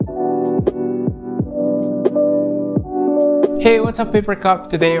Hey, what's up, Paper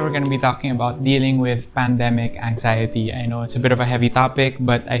Cup? Today we're going to be talking about dealing with pandemic anxiety. I know it's a bit of a heavy topic,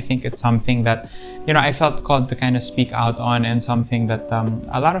 but I think it's something that, I felt called to kind of speak out on, and something that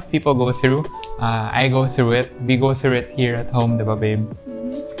a lot of people go through. I go through it. We go through it here at home, diba, babe?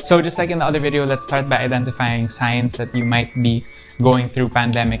 So just like in the other video, let's start by identifying signs that you might be going through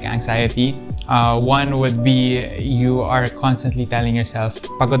pandemic anxiety. One would be you are constantly telling yourself,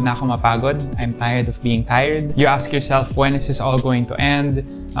 pagod na ako mapagod, I'm tired of being tired. You ask yourself, when is this all going to end?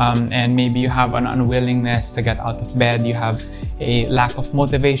 And maybe you have an unwillingness to get out of bed. You have a lack of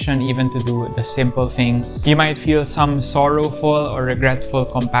motivation even to do the simple things. You might feel some sorrowful or regretful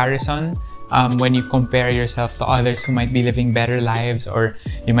comparison. When you compare yourself to others who might be living better lives, or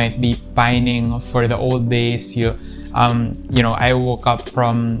you might be pining for the old days. I woke up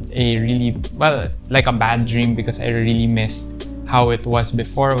from a really, like a bad dream, because I really missed how it was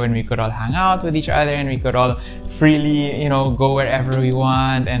before, when we could all hang out with each other and we could all freely, go wherever we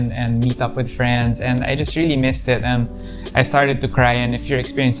want and meet up with friends. And I just really missed it, and I started to cry. And if you're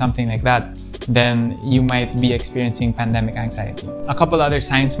experiencing something like that, then you might be experiencing pandemic anxiety. A couple other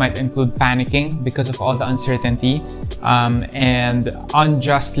signs might include panicking because of all the uncertainty, and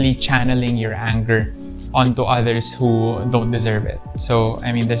unjustly channeling your anger onto others who don't deserve it. So,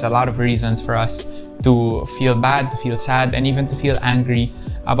 there's a lot of reasons for us to feel bad, to feel sad, and even to feel angry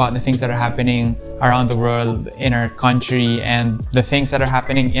about the things that are happening around the world, in our country, and the things that are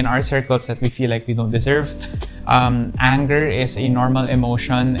happening in our circles that we feel like we don't deserve. Anger is a normal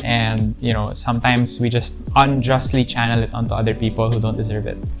emotion, and sometimes we just unjustly channel it onto other people who don't deserve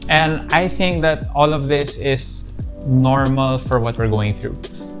it. And I think that all of this is normal for what we're going through.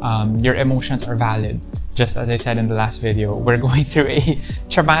 Your emotions are valid. Just as I said in the last video, we're going through a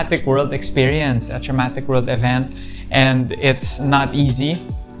traumatic world experience, a traumatic world event, and it's not easy.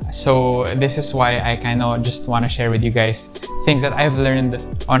 So this is why I kind of just want to share with you guys things that I've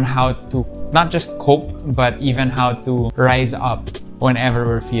learned on how to not just cope, but even how to rise up whenever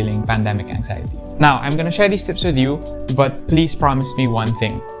we're feeling pandemic anxiety. Now, I'm going to share these tips with you, but please promise me one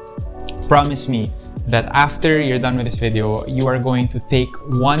thing. Promise me that after you're done with this video, you are going to take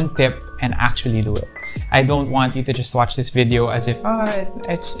one tip and actually do it. I don't want you to just watch this video as if,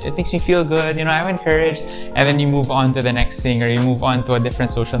 it makes me feel good, I'm encouraged, and then you move on to the next thing, or you move on to a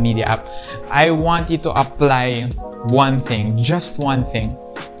different social media app. I want you to apply one thing, just one thing,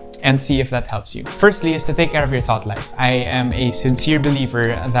 and see if that helps you. Firstly is to take care of your thought life. I am a sincere believer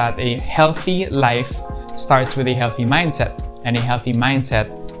that a healthy life starts with a healthy mindset, and a healthy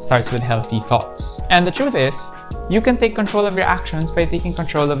mindset starts with healthy thoughts. And the truth is, you can take control of your actions by taking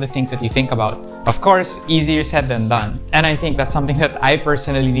control of the things that you think about. Of course, easier said than done. And I think that's something that I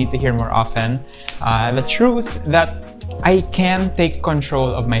personally need to hear more often. The truth that I can take control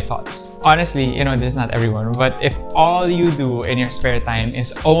of my thoughts. Honestly, this is not everyone, but if all you do in your spare time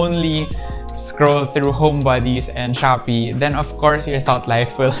is only scroll through HomeBuddies and Shopee, then of course your thought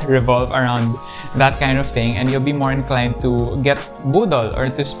life will revolve around that kind of thing, and you'll be more inclined to get boodle or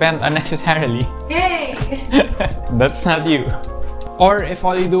to spend unnecessarily. Hey! That's not you. Or if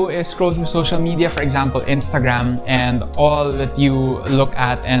all you do is scroll through social media, for example, Instagram, and all that you look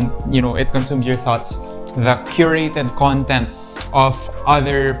at and, it consumes your thoughts, the curated content of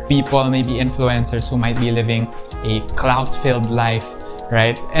other people, maybe influencers who might be living a clout-filled life,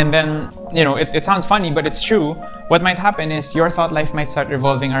 right? And then, it sounds funny, but it's true. What might happen is your thought life might start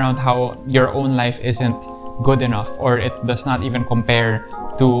revolving around how your own life isn't good enough, or it does not even compare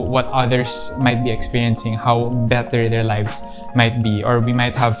to what others might be experiencing, how better their lives might be. Or we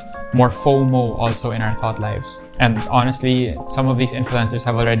might have more FOMO also in our thought lives. And honestly, some of these influencers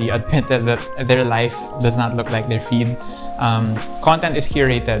have already admitted that their life does not look like their feed. Content is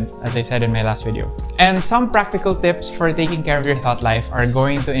curated, as I said in my last video. And some practical tips for taking care of your thought life are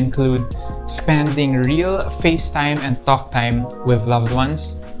going to include spending real FaceTime and talk time with loved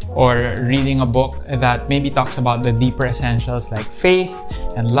ones, or reading a book that maybe talks about the deeper essentials like faith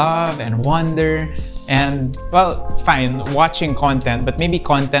and love and wonder. And fine, watching content, but maybe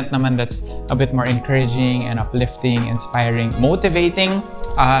content naman that's a bit more encouraging and uplifting, inspiring, motivating,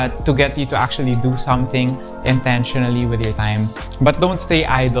 to get you to actually do something intentionally with your time. But don't stay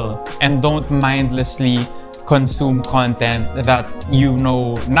idle, and don't mindlessly consume content that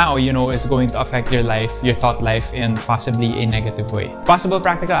now is going to affect your life, your thought life, in possibly a negative way. Possible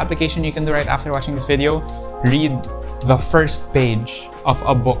practical application you can do right after watching this video: read the first page of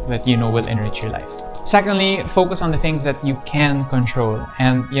a book that will enrich your life. Secondly, focus on the things that you can control.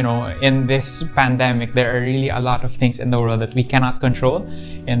 And, in this pandemic, there are really a lot of things in the world that we cannot control.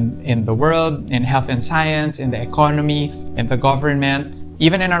 In the world, in health and science, in the economy, in the government,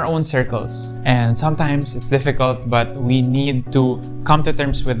 even in our own circles. And sometimes it's difficult, but we need to come to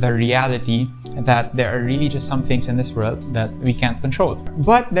terms with the reality that there are really just some things in this world that we can't control.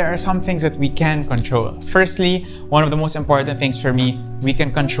 But there are some things that we can control. Firstly, one of the most important things for me, we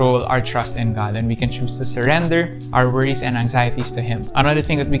can control our trust in God, and we can choose to surrender our worries and anxieties to Him. Another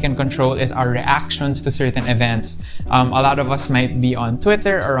thing that we can control is our reactions to certain events. A lot of us might be on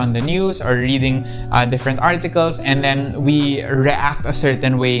Twitter or on the news or reading different articles, and then we react a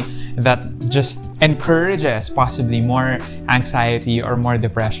certain way that just encourages possibly more anxiety or more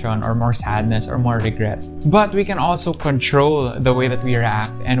depression or more sadness or more regret. But we can also control the way that we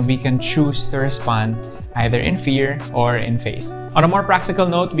react, and we can choose to respond either in fear or in faith. On a more practical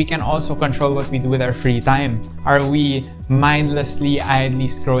note, we can also control what we do with our free time. Are we mindlessly, idly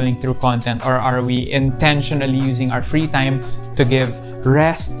scrolling through content, or are we intentionally using our free time to give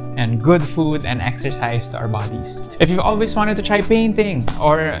rest and good food and exercise to our bodies? If you've always wanted to try painting,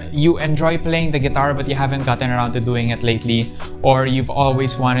 or you enjoy playing the guitar but you haven't gotten around to doing it lately, or you've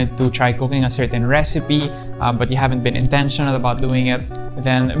always wanted to try cooking a certain recipe but you haven't been intentional about doing it,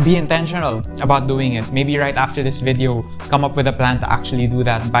 then be intentional about doing it. Maybe right after this video, come up with a plan to actually do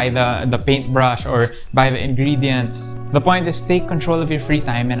that. Buy the paintbrush or buy the ingredients. The point is, take control of your free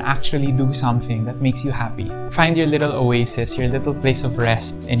time and actually do something that makes you happy. Find your little oasis, your little place of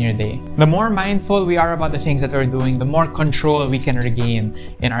rest in your day. The more mindful we are about the things that we're doing, the more control we can regain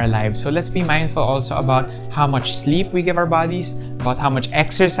in our lives. So let's be mindful also about how much sleep we give our bodies, about how much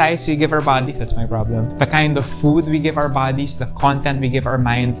exercise we give our bodies. That's my problem. The kind of food we give our bodies, the content we give our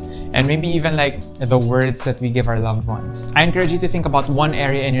minds, and maybe even like the words that we give our loved ones. I encourage you to think about one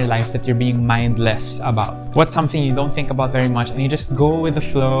area in your life that you're being mindless about. What's something you don't think about very much and you just go with the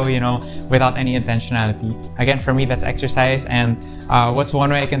flow, without any intentionality. Again, for me, that's exercise. And what's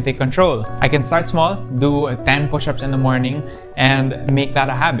one way I can take control? I can start small, do 10 push-ups in the morning, and make that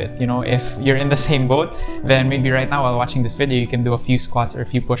a habit. If you're in the same boat, then maybe right now while watching this video, you can do a few squats or a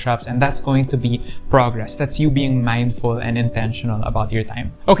few push-ups, and that's going to be progress. That's you being mindful and intentional about your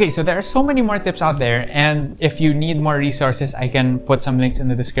time. Okay, so there are so many more tips out there, and if you need more resources, I can put some links in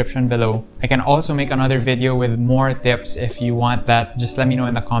the description below. I can also make another video with more tips if you want that. Just let me know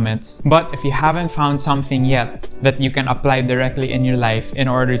in the comments. But if you haven't found something yet that you can apply directly in your life in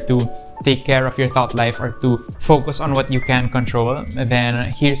order to take care of your thought life or to focus on what you can control, then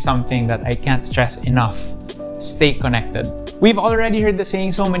here's something that I can't stress enough. Stay connected. We've already heard the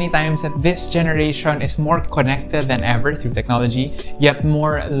saying so many times that this generation is more connected than ever through technology, yet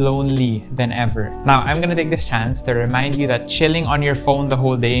more lonely than ever. Now, I'm gonna take this chance to remind you that chilling on your phone the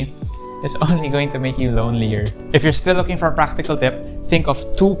whole day is only going to make you lonelier. If you're still looking for a practical tip, think of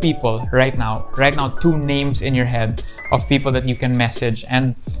 2 people right now, 2 names in your head of people that you can message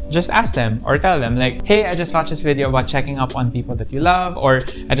and just ask them or tell them like, hey, I just watched this video about checking up on people that you love, or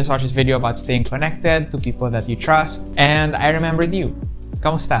I just watched this video about staying connected to people that you trust, and I remembered you.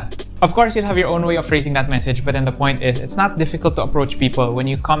 Kamusta? Of course, you'll have your own way of phrasing that message, but then the point is, it's not difficult to approach people when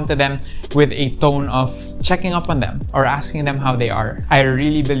you come to them with a tone of checking up on them or asking them how they are. I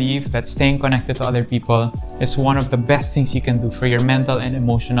really believe that staying connected to other people is one of the best things you can do for your mental and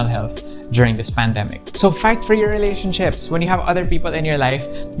emotional health during this pandemic. So fight for your relationships. When you have other people in your life,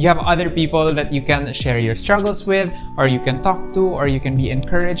 you have other people that you can share your struggles with, or you can talk to, or you can be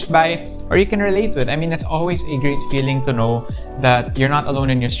encouraged by, or you can relate with. I mean, it's always a great feeling to know that you're not alone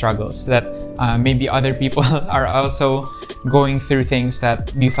in your struggles, that maybe other people are also going through things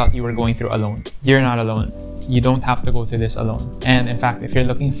that you thought you were going through alone. You're not alone. You don't have to go through this alone. And in fact, if you're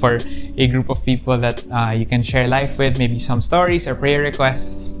looking for a group of people that you can share life with, maybe some stories or prayer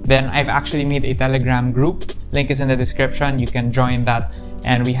requests, then I've actually made a Telegram group. Link is in the description. You can join that.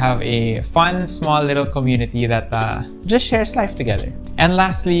 And we have a fun, small little community that just shares life together. And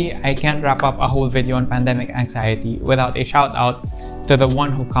lastly, I can't wrap up a whole video on pandemic anxiety without a shout out to the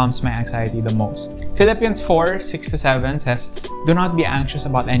one who calms my anxiety the most. Philippians 4:6-7 says, "Do not be anxious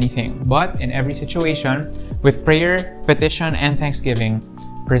about anything, but in every situation, with prayer, petition, and thanksgiving,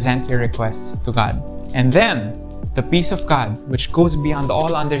 present your requests to God. And then, the peace of God, which goes beyond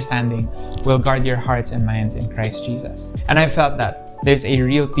all understanding, will guard your hearts and minds in Christ Jesus." And I felt that there's a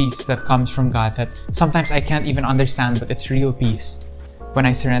real peace that comes from God that sometimes I can't even understand, but it's real peace when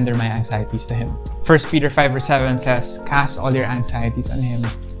I surrender my anxieties to Him. 1 Peter 5:7 says, "Cast all your anxieties on Him."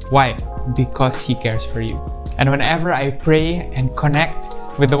 Why? Because He cares for you. And whenever I pray and connect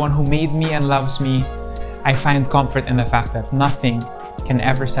with the one who made me and loves me, I find comfort in the fact that nothing can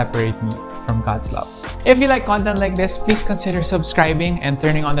ever separate me from God's love. If you like content like this, please consider subscribing and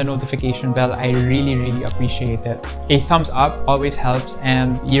turning on the notification bell. I really, really appreciate it. A thumbs up always helps,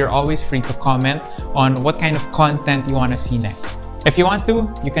 and you're always free to comment on what kind of content you want to see next. If you want to,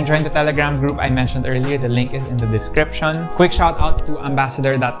 you can join the Telegram group I mentioned earlier. The link is in the description. Quick shout out to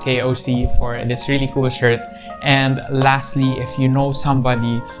ambassador.koc for this really cool shirt. And lastly, if you know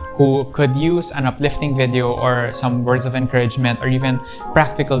somebody who could use an uplifting video or some words of encouragement or even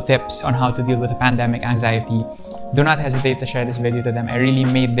practical tips on how to deal with pandemic anxiety, do not hesitate to share this video to them. I really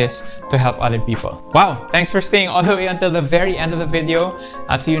made this to help other people. Wow, thanks for staying all the way until the very end of the video.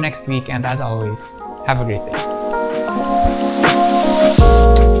 I'll see you next week, and as always, have a great day.